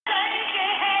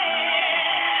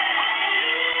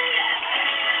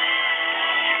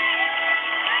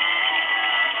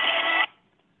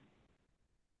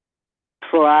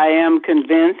For I am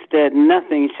convinced that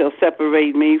nothing shall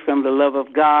separate me from the love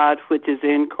of God which is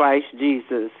in Christ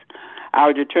Jesus.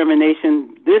 Our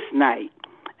determination this night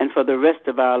and for the rest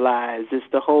of our lives is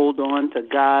to hold on to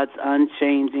God's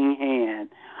unchanging hand.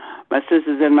 My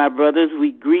sisters and my brothers,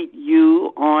 we greet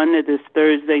you on this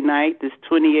Thursday night, this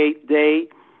 28th day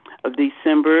of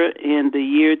December in the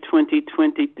year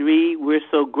 2023. We're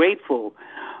so grateful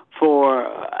for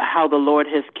how the Lord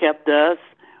has kept us.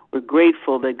 We're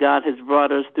grateful that God has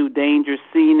brought us through danger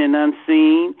seen and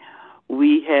unseen.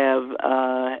 We have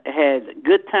had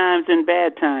good times and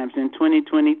bad times in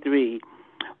 2023,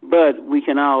 but we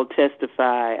can all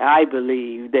testify, I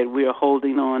believe, that we are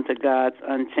holding on to God's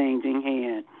unchanging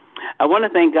hand. I want to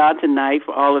thank God tonight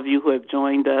for all of you who have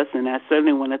joined us, and I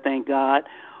certainly want to thank God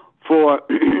for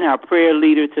our prayer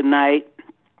leader tonight,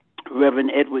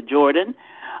 Reverend Edward Jordan,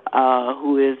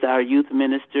 who is our youth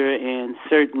minister and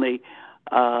certainly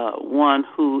one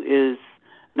who is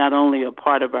not only a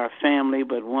part of our family,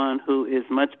 but one who is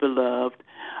much beloved,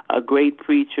 a great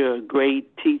preacher, a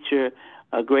great teacher,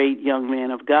 a great young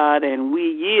man of God, and we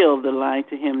yield the line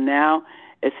to him now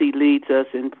as he leads us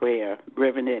in prayer.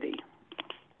 Reverend Eddie.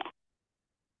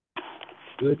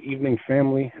 Good evening,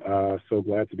 family. So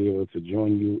glad to be able to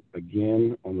join you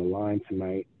again on the line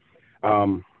tonight.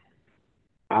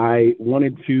 I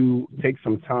wanted to take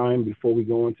some time before we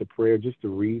go into prayer just to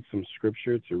read some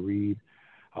scripture, to read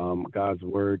God's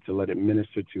word, to let it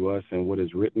minister to us and what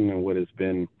is written and what has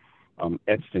been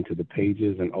etched into the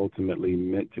pages and ultimately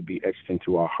meant to be etched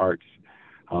into our hearts,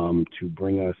 to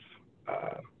bring us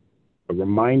a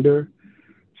reminder,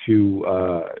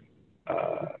 to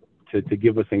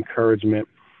give us encouragement,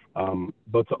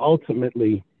 but to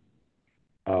ultimately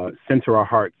center our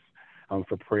hearts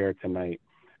for prayer tonight.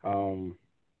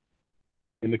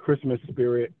 In the Christmas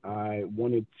spirit, I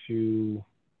wanted to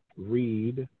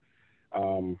read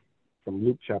from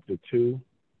Luke chapter 2.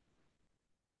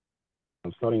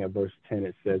 I'm starting at verse 10.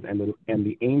 It says, And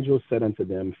the angel said unto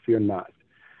them, Fear not,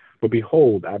 for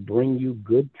behold, I bring you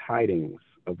good tidings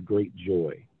of great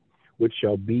joy, which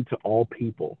shall be to all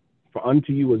people. For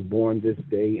unto you is born this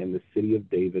day in the city of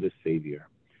David a Savior,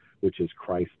 which is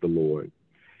Christ the Lord.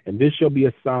 And this shall be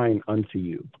a sign unto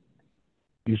you.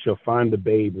 You shall find the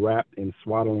babe wrapped in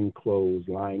swaddling clothes,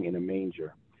 lying in a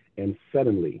manger. And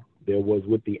suddenly there was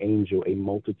with the angel a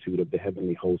multitude of the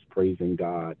heavenly host praising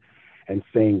God and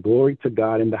saying, Glory to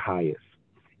God in the highest,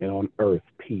 and on earth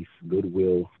peace,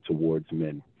 goodwill towards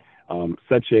men.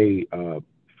 Such a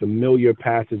familiar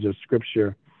passage of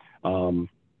scripture.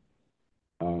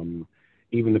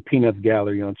 Even the Peanuts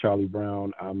Gallery on Charlie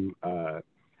Brown, I'm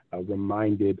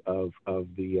reminded of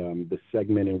the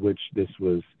segment in which this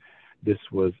was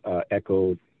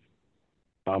echoed.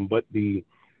 But the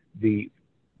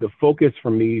focus for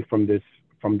me from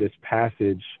this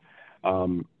passage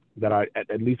that I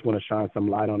at least want to shine some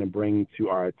light on and bring to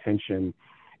our attention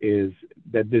is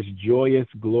that this joyous,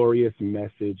 glorious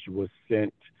message was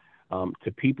sent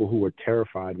to people who were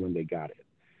terrified when they got it.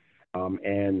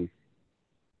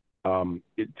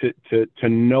 To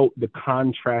note the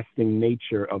contrasting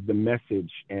nature of the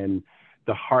message and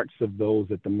the hearts of those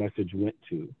that the message went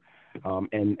to.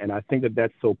 And I think that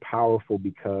that's so powerful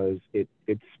because it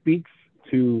speaks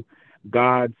to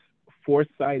God's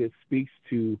foresight. It speaks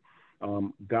to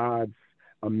God's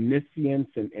omniscience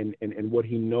and what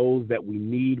he knows that we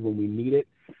need when we need it.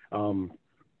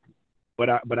 But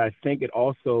I think it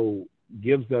also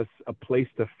gives us a place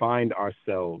to find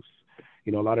ourselves.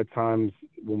 You know, a lot of times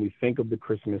when we think of the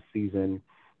Christmas season,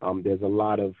 there's a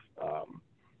lot of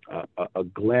a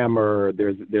glamour.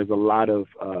 There's a lot of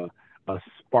a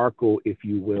sparkle, if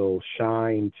you will,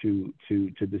 shine to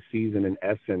the season in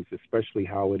essence, especially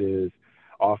how it is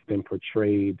often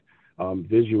portrayed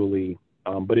visually.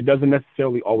 But it doesn't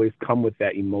necessarily always come with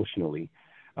that emotionally.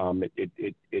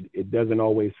 It doesn't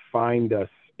always find us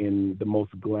in the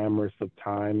most glamorous of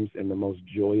times and the most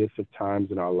joyous of times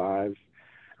in our lives.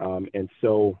 And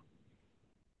so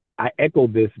I echo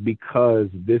this because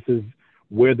this is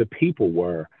where the people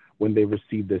were when they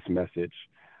received this message.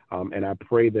 And I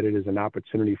pray that it is an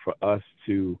opportunity for us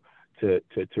to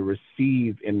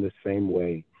receive in the same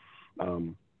way.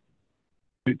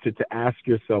 To ask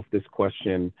yourself this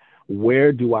question: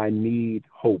 where do I need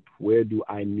hope? Where do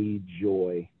I need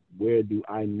joy? Where do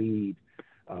I need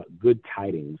good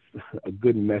tidings, a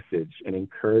good message, an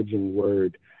encouraging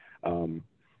word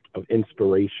of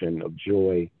inspiration, of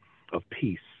joy, of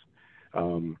peace?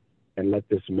 And let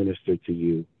this minister to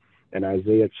you. And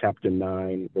Isaiah chapter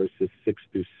 9, verses 6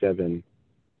 through 7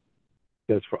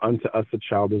 says, For unto us a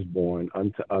child is born,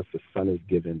 unto us a son is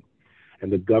given,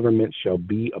 and the government shall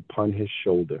be upon his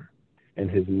shoulder, and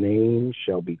his name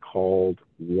shall be called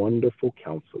Wonderful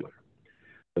Counselor,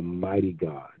 the Mighty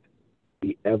God,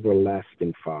 the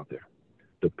Everlasting Father,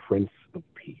 the Prince of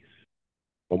Peace.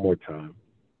 One more time.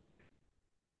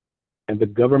 And the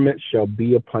government shall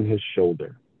be upon his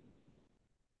shoulder,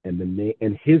 and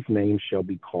his name shall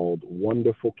be called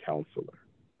Wonderful Counselor,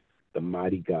 the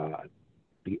Mighty God,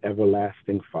 the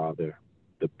Everlasting Father,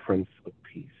 the Prince of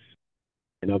Peace.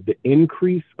 And of the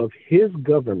increase of his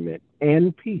government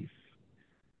and peace,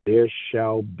 there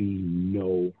shall be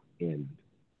no end.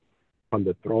 On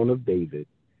the throne of David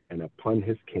and upon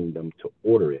his kingdom, to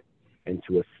order it and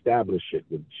to establish it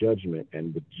with judgment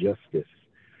and with justice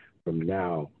from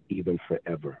now even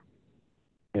forever.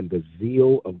 And the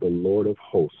zeal of the Lord of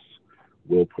hosts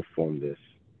will perform this.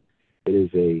 It is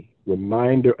a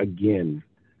reminder again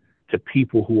to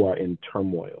people who are in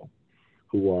turmoil,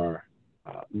 who are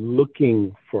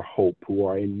looking for hope, who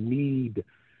are in need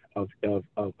of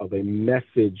a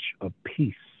message of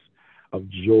peace, of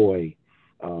joy,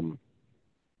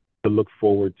 to look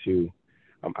forward to.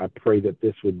 I pray that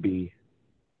this would be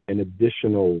an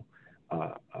additional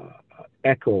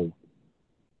echo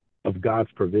of God's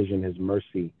provision, his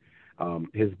mercy,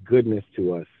 his goodness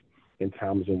to us in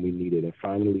times when we need it. And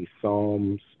finally,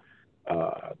 Psalms,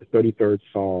 the 33rd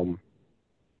Psalm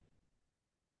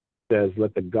says,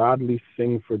 let the godly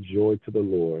sing for joy to the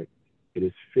Lord. It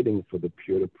is fitting for the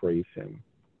pure to praise him.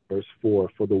 Verse 4,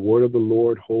 for the word of the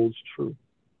Lord holds true.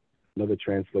 Another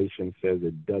translation says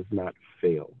it does not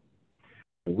fail.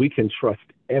 And we can trust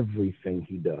everything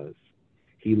he does.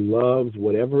 He loves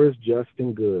whatever is just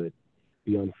and good.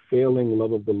 The unfailing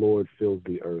love of the Lord fills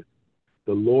the earth.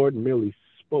 The Lord merely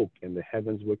spoke and the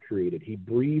heavens were created. He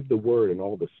breathed the word and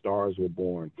all the stars were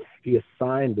born. He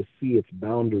assigned the sea its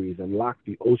boundaries and locked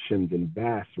the oceans in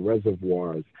vast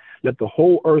reservoirs. Let the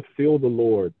whole earth fear the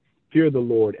Lord,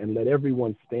 and let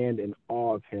everyone stand in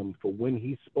awe of him. For when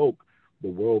he spoke, the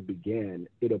world began.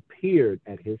 It appeared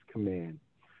at his command.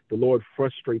 The Lord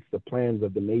frustrates the plans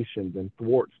of the nations and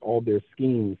thwarts all their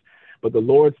schemes. But the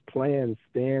Lord's plans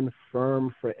stand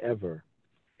firm forever.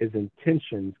 His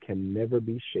intentions can never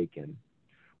be shaken.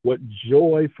 What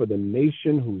joy for the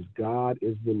nation whose God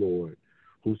is the Lord,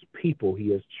 whose people he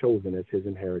has chosen as his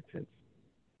inheritance.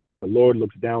 The Lord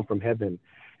looks down from heaven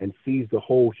and sees the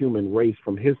whole human race.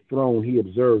 From his throne he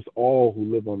observes all who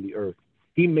live on the earth.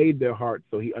 He made their hearts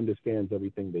so he understands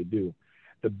everything they do.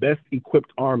 The best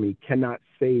equipped army cannot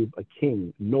save a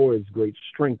king, nor is great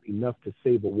strength enough to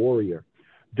save a warrior.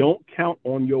 Don't count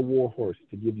on your war horse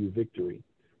to give you victory.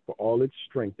 For all its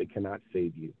strength, it cannot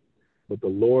save you. But the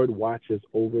Lord watches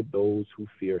over those who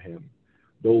fear him,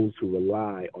 those who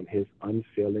rely on his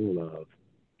unfailing love.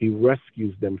 He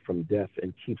rescues them from death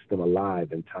and keeps them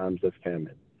alive in times of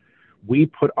famine. We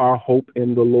put our hope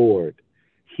in the Lord.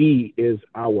 He is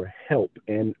our help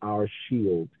and our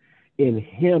shield. In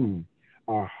him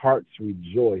our hearts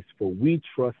rejoice, for we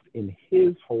trust in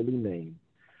his holy name.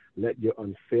 Let your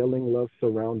unfailing love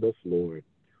surround us, Lord,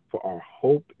 for our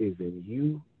hope is in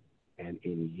you and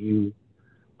in you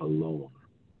alone.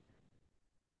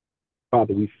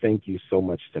 Father, we thank you so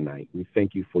much tonight. We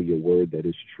thank you for your word that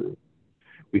is true.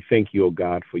 We thank you, O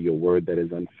God, for your word that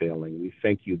is unfailing. We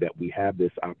thank you that we have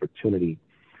this opportunity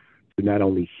to not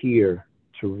only hear,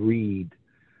 to read,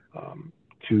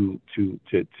 to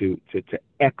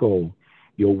echo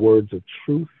your words of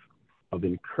truth, of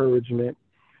encouragement,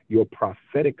 your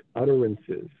prophetic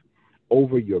utterances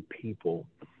over your people,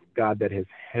 God, that has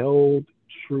held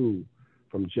true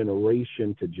from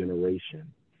generation to generation,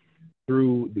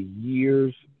 through the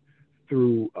years,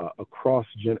 through across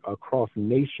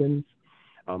nations.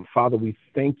 Father, we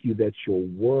thank you that your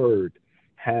word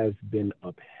has been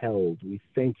upheld. We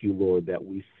thank you, Lord, that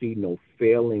we see no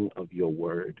failing of your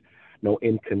word, no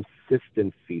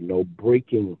inconsistency, no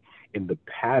breaking in the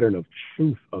pattern of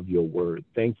truth of your word.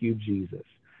 Thank you, Jesus,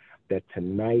 that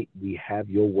tonight we have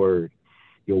your word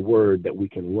that we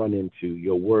can run into,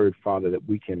 your word, Father, that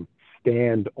we can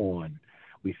stand on.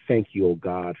 We thank you, oh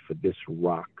God, for this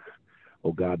rock,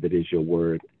 oh God, that is your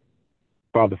word.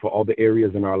 Father, for all the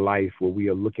areas in our life where we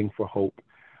are looking for hope,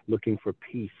 looking for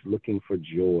peace, looking for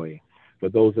joy. For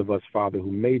those of us, Father,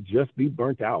 who may just be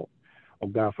burnt out, oh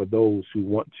God, for those who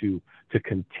want to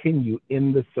continue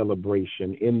in the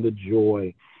celebration, in the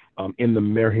joy, in the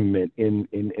merriment, in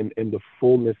the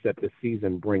fullness that the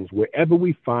season brings. Wherever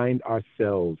we find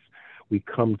ourselves, we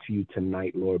come to you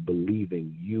tonight, Lord,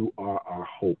 believing you are our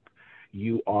hope.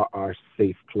 You are our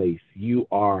safe place. You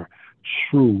are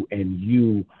true and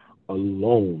you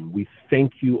alone. We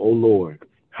thank you, O Lord.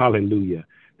 Hallelujah.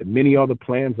 That many are the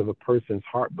plans of a person's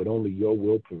heart, but only your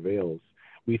will prevails.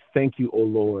 We thank you, O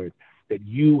Lord, that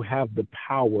you have the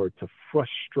power to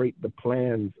frustrate the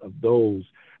plans of those,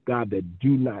 God, that do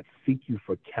not seek you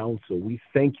for counsel. We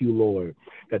thank you, Lord,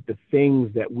 that the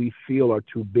things that we feel are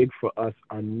too big for us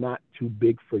are not too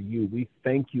big for you. We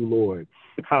thank you, Lord,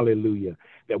 hallelujah,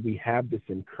 that we have this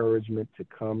encouragement to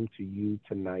come to you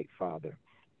tonight, Father.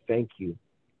 Thank you.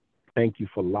 Thank you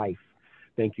for life.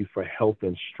 Thank you for health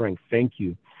and strength. Thank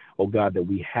you, oh God, that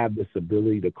we have this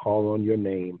ability to call on your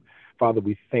name. Father,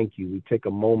 we thank you. We take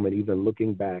a moment, even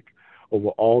looking back over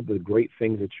all the great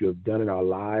things that you have done in our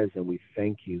lives, and we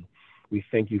thank you. We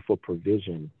thank you for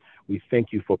provision. We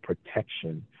thank you for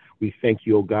protection. We thank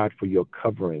you, oh God, for your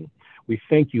covering. We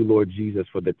thank you, Lord Jesus,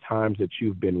 for the times that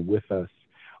you've been with us,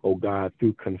 oh God,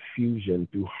 through confusion,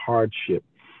 through hardship,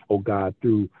 oh God,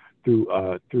 through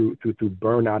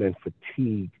burnout and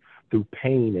fatigue, through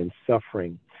pain and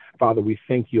suffering. Father, we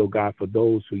thank you, oh God, for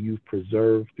those who you've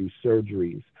preserved through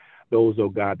surgeries, those, oh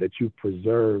God, that you've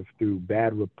preserved through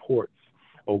bad reports,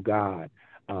 oh God,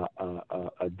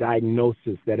 a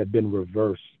diagnosis that have been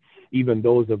reversed, even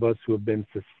those of us who have been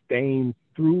sustained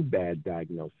through bad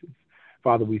diagnoses.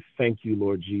 Father, we thank you,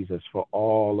 Lord Jesus, for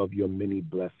all of your many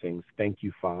blessings. Thank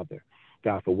you, Father,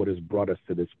 God, for what has brought us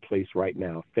to this place right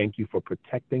now. Thank you for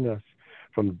protecting us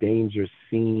from dangers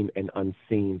seen and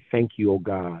unseen. Thank you, oh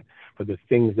God, for the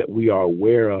things that we are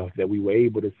aware of, that we were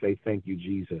able to say thank you,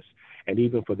 Jesus. And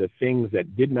even for the things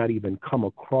that did not even come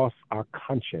across our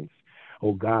conscience.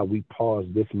 Oh God, we pause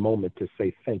this moment to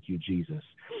say thank you, Jesus.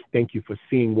 Thank you for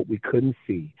seeing what we couldn't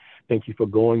see. Thank you for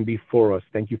going before us.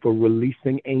 Thank you for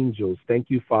releasing angels. Thank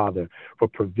you, Father, for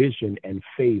provision and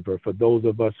favor for those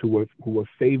of us who were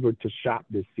favored to shop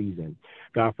this season.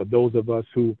 God, for those of us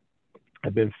who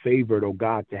have been favored, oh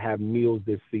God, to have meals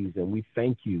this season. We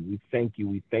thank you. We thank you.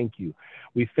 We thank you.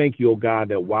 We thank you, oh God,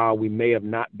 that while we may have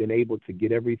not been able to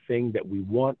get everything that we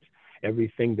want,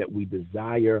 everything that we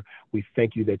desire, we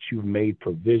thank you that you've made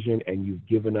provision and you've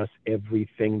given us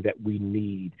everything that we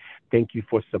need. Thank you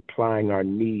for supplying our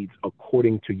needs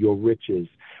according to your riches.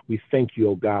 We thank you,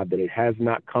 oh God, that it has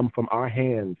not come from our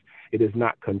hands. It is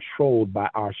not controlled by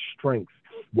our strength,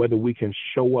 whether we can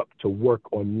show up to work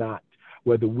or not,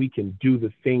 whether we can do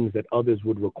the things that others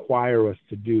would require us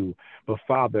to do. But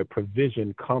Father,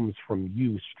 provision comes from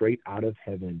you straight out of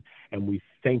heaven. And we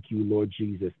thank you, Lord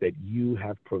Jesus, that you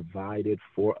have provided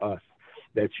for us,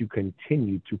 that you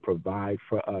continue to provide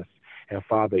for us. And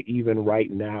Father, even right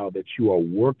now that you are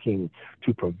working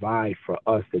to provide for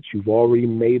us, that you've already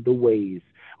made the ways,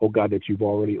 oh God, that you've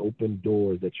already opened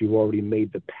doors, that you've already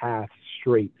made the path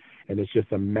straight. And it's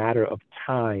just a matter of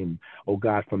time, oh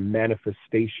God, for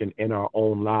manifestation in our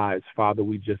own lives. Father,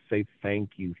 we just say thank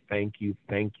you, thank you,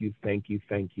 thank you, thank you,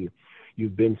 thank you.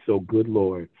 You've been so good,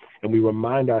 Lord. And we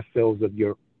remind ourselves of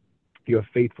your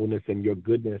faithfulness and your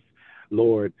goodness,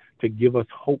 Lord, to give us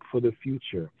hope for the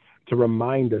future, to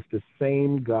remind us the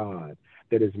same God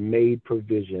that has made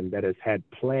provision, that has had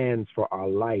plans for our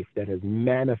life, that has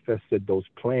manifested those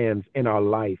plans in our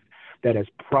life, that has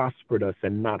prospered us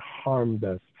and not harmed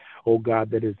us. Oh God,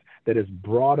 that has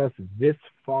brought us this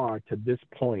far to this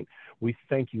point. We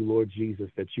thank you, Lord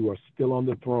Jesus, that you are still on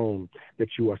the throne, that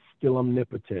you are still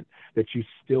omnipotent, that you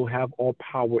still have all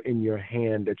power in your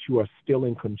hand, that you are still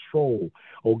in control.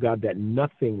 Oh God, that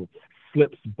nothing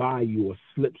slips by you or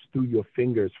slips through your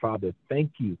fingers, Father.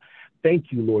 Thank you.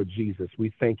 Thank you, Lord Jesus.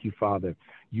 We thank you, Father.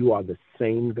 You are the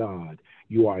same God.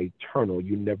 You are eternal.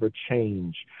 You never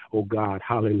change. Oh God,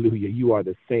 hallelujah. You are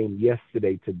the same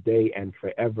yesterday, today, and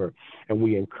forever. And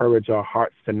we encourage our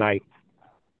hearts tonight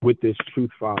with this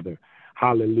truth, Father.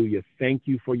 Hallelujah. Thank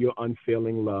you for your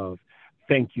unfailing love.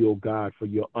 Thank you, oh God, for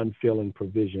your unfailing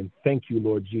provision. Thank you,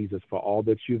 Lord Jesus, for all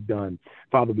that you've done.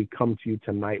 Father, we come to you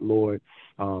tonight, Lord,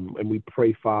 and we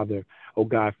pray, Father, oh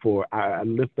God, I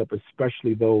lift up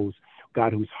especially those,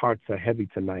 God, whose hearts are heavy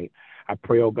tonight. I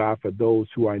pray, oh God, for those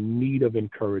who are in need of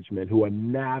encouragement, who are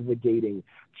navigating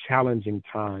challenging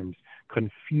times,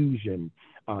 confusion,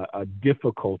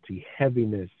 difficulty,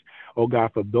 heaviness. Oh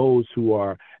God, for those who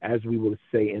are, as we would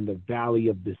say, in the valley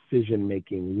of decision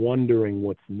making, wondering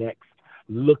what's next,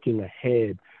 looking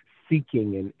ahead,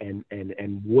 seeking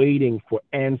and waiting for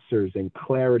answers and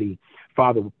clarity.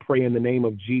 Father, we pray in the name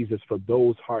of Jesus for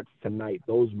those hearts tonight,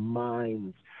 those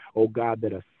minds, oh God,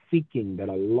 that are seeking, that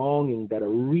are longing, that are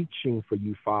reaching for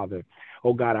you, Father.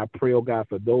 Oh God, I pray, oh God,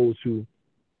 for those who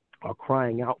are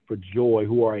crying out for joy,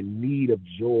 who are in need of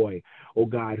joy, oh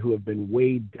God, who have been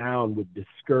weighed down with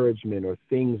discouragement or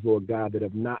things, Lord God, that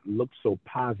have not looked so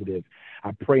positive.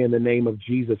 I pray in the name of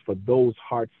Jesus for those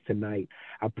hearts tonight.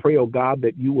 I pray, oh God,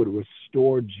 that you would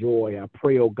restore joy. I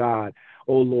pray, oh God,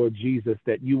 oh Lord Jesus,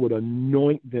 that you would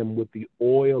anoint them with the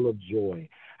oil of joy.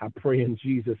 I pray in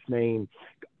Jesus' name,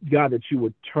 God, that you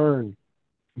would turn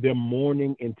their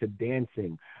mourning into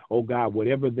dancing. Oh God,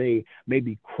 whatever they may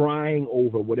be crying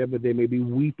over, whatever they may be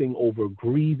weeping over,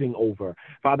 grieving over,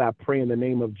 Father, I pray in the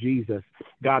name of Jesus,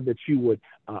 God, that you would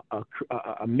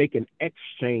make an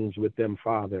exchange with them,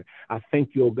 Father. I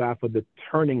thank you, oh God, for the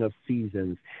turning of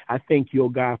seasons. I thank you, oh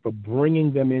God, for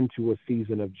bringing them into a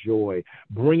season of joy,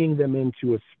 bringing them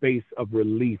into a space of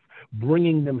relief,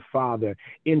 bringing them, Father,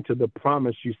 into the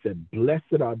promise you said,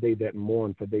 blessed are they that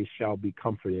mourn, for they shall be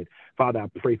comforted. Father,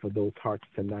 I pray for those hearts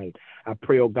tonight. I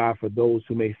pray, oh God, for those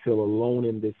who may feel alone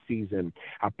in this season.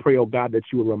 I pray, oh God, that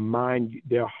you will remind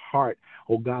their heart,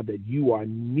 oh God, that you are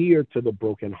near to the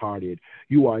brokenhearted.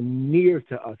 You are near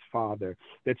to us, Father,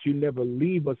 that you never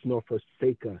leave us nor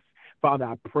forsake us. Father,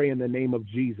 I pray in the name of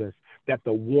Jesus that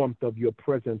the warmth of your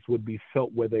presence would be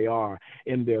felt where they are,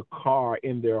 in their car,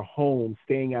 in their home,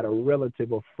 staying at a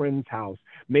relative or friend's house,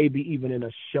 maybe even in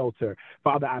a shelter.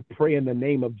 Father, I pray in the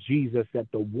name of Jesus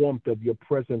that the warmth of your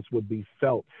presence would be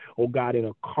felt, oh God, in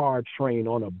a car, train,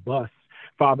 on a bus.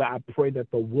 Father, I pray that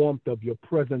the warmth of your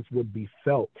presence would be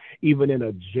felt, even in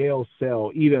a jail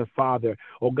cell, even, Father,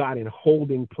 oh God, in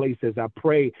holding places. I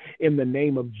pray in the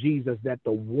name of Jesus that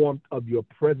the warmth of your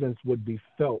presence would be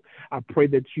felt. I pray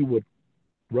that you would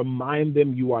remind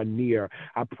them you are near.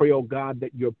 I pray, oh God,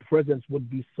 that your presence would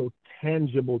be so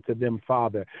tangible to them,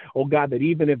 Father. Oh God, that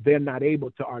even if they're not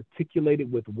able to articulate it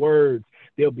with words,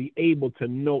 they'll be able to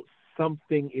know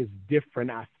something is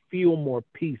different. I feel more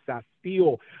peace. I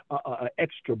feel an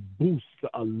extra boost,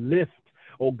 a lift.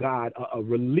 Oh God, a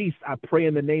release. I pray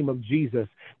in the name of Jesus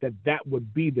that that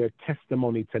would be their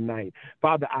testimony tonight.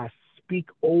 Father, I speak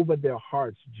over their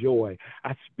hearts joy.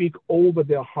 I speak over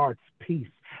their hearts peace.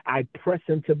 I press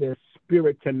into their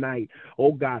spirit tonight,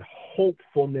 oh God,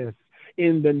 hopefulness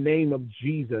in the name of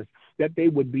Jesus, that they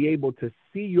would be able to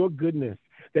see your goodness,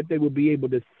 that they would be able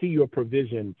to see your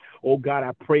provision. Oh God,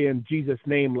 I pray in Jesus'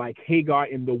 name, like Hagar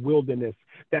in the wilderness,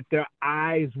 that their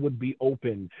eyes would be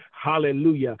open.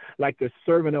 Hallelujah. Like the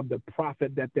servant of the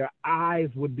prophet, that their eyes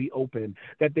would be open,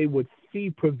 that they would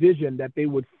see provision, that they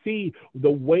would see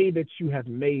the way that you have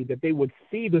made, that they would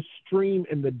see the stream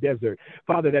in the desert.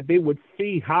 Father, that they would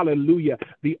see, hallelujah,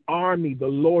 the army, the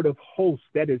Lord of hosts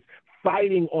that is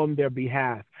fighting on their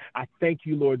behalf. I thank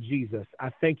you, Lord Jesus.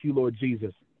 I thank you, Lord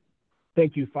Jesus.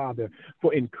 Thank you, Father,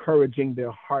 for encouraging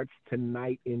their hearts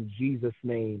tonight in Jesus'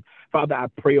 name. Father, I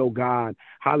pray, oh God,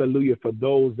 hallelujah, for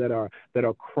those that are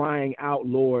crying out,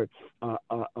 Lord,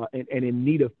 and in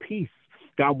need of peace.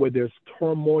 God, where there's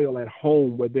turmoil at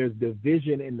home, where there's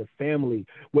division in the family,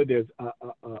 where there's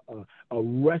a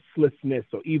restlessness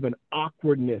or even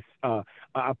awkwardness.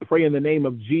 I pray in the name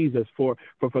of Jesus for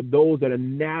those that are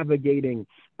navigating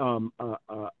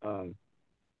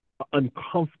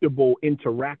uncomfortable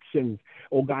interactions,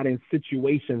 oh God, in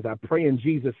situations. I pray in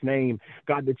Jesus' name,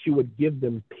 God, that you would give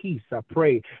them peace. I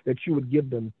pray that you would give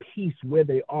them peace where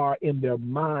they are in their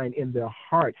mind, in their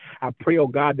heart. I pray, oh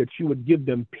God, that you would give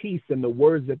them peace in the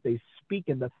words that they speak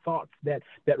and the thoughts that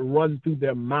run through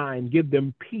their mind. Give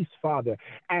them peace, Father,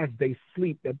 as they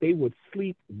sleep, that they would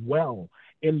sleep well.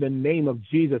 In the name of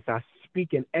Jesus, I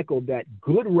speak and echo that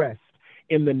good rest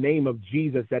in the name of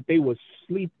Jesus, that they would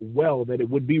sleep well, that it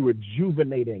would be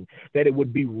rejuvenating, that it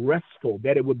would be restful,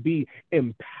 that it would be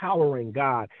empowering,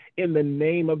 God. In the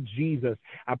name of Jesus,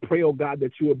 I pray, oh God,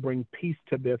 that you would bring peace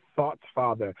to their thoughts,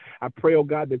 Father. I pray, oh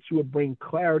God, that you would bring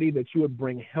clarity, that you would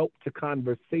bring help to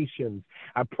conversations.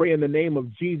 I pray in the name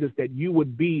of Jesus that you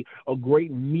would be a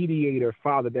great mediator,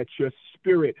 Father, that your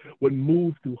spirit would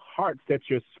move through hearts, that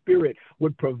your spirit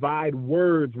would provide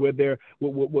words where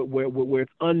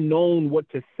it's unknown what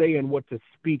to say and what to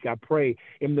speak. I pray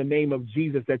in the name of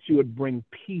Jesus that you would bring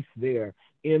peace there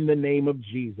in the name of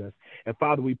Jesus. And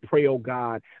Father, we pray, oh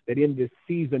God, that in this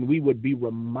season we would be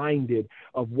reminded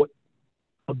of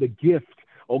the gift,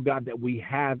 oh God, that we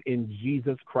have in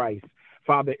Jesus Christ.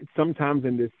 Father, sometimes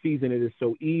in this season it is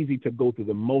so easy to go through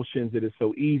the motions. It is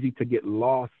so easy to get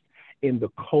lost in the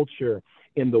culture,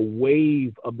 in the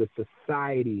wave of the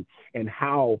society, and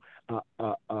how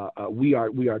we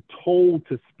are told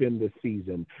to spend the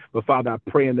season. But Father, I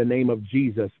pray in the name of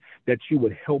Jesus that you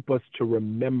would help us to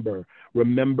remember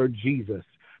Jesus,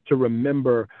 to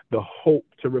remember the hope,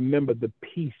 to remember the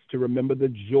peace, to remember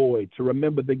the joy, to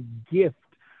remember the gift,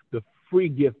 the free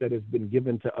gift that has been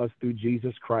given to us through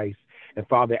Jesus Christ. And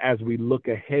Father, as we look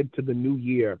ahead to the new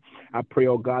year, I pray,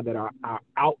 oh God, that our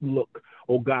outlook,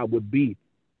 oh God, would be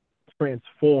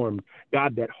transformed.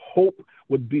 God, that hope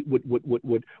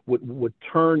would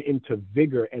turn into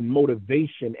vigor and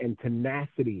motivation and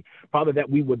tenacity. Father, that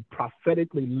we would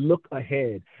prophetically look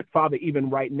ahead. Father, even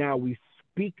right now, we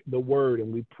speak the word,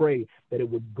 and we pray that it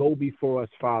would go before us,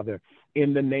 Father,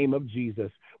 in the name of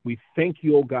Jesus. We thank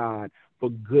you, oh God, for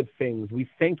good things. We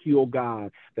thank you, oh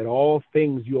God, that all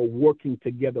things you are working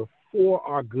together for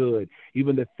our good,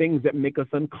 even the things that make us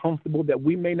uncomfortable that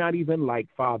we may not even like,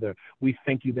 Father. We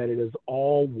thank you that it is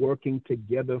all working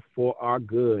together for our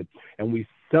good, and we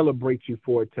celebrate you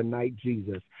for it tonight,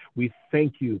 Jesus. We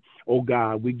thank you, oh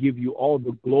God. We give you all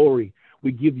the glory.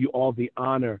 We give you all the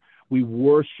honor. We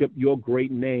worship your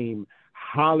great name.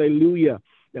 Hallelujah.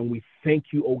 And we thank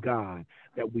you, oh God,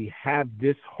 that we have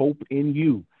this hope in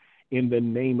you in the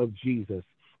name of Jesus.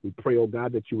 We pray, oh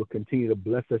God, that you will continue to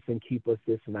bless us and keep us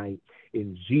this night.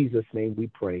 In Jesus' name we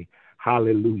pray.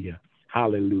 Hallelujah.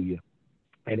 Hallelujah.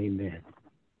 And amen.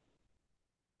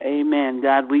 Amen.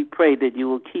 God, we pray that you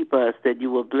will keep us, that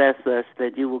you will bless us,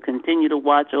 that you will continue to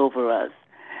watch over us,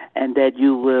 and that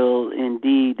you will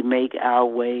indeed make our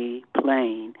way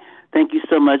plain. Thank you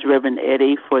so much, Reverend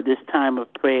Eddie, for this time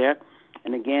of prayer.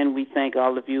 And again, we thank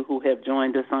all of you who have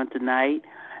joined us on tonight,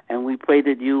 and we pray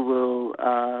that you will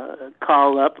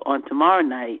call up on tomorrow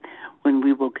night when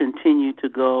we will continue to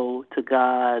go to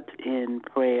God in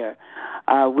prayer.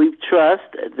 We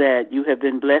trust that you have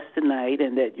been blessed tonight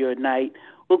and that your night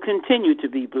will continue to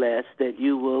be blessed, that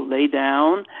you will lay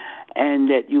down and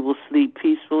that you will sleep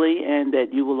peacefully and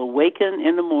that you will awaken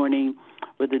in the morning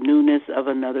with the newness of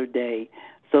another day.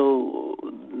 So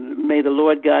may the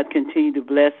Lord God continue to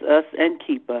bless us and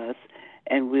keep us,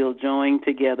 and we'll join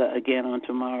together again on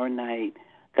tomorrow night.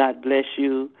 God bless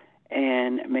you,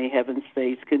 and may heaven's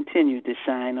face continue to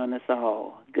shine on us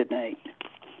all. Good night.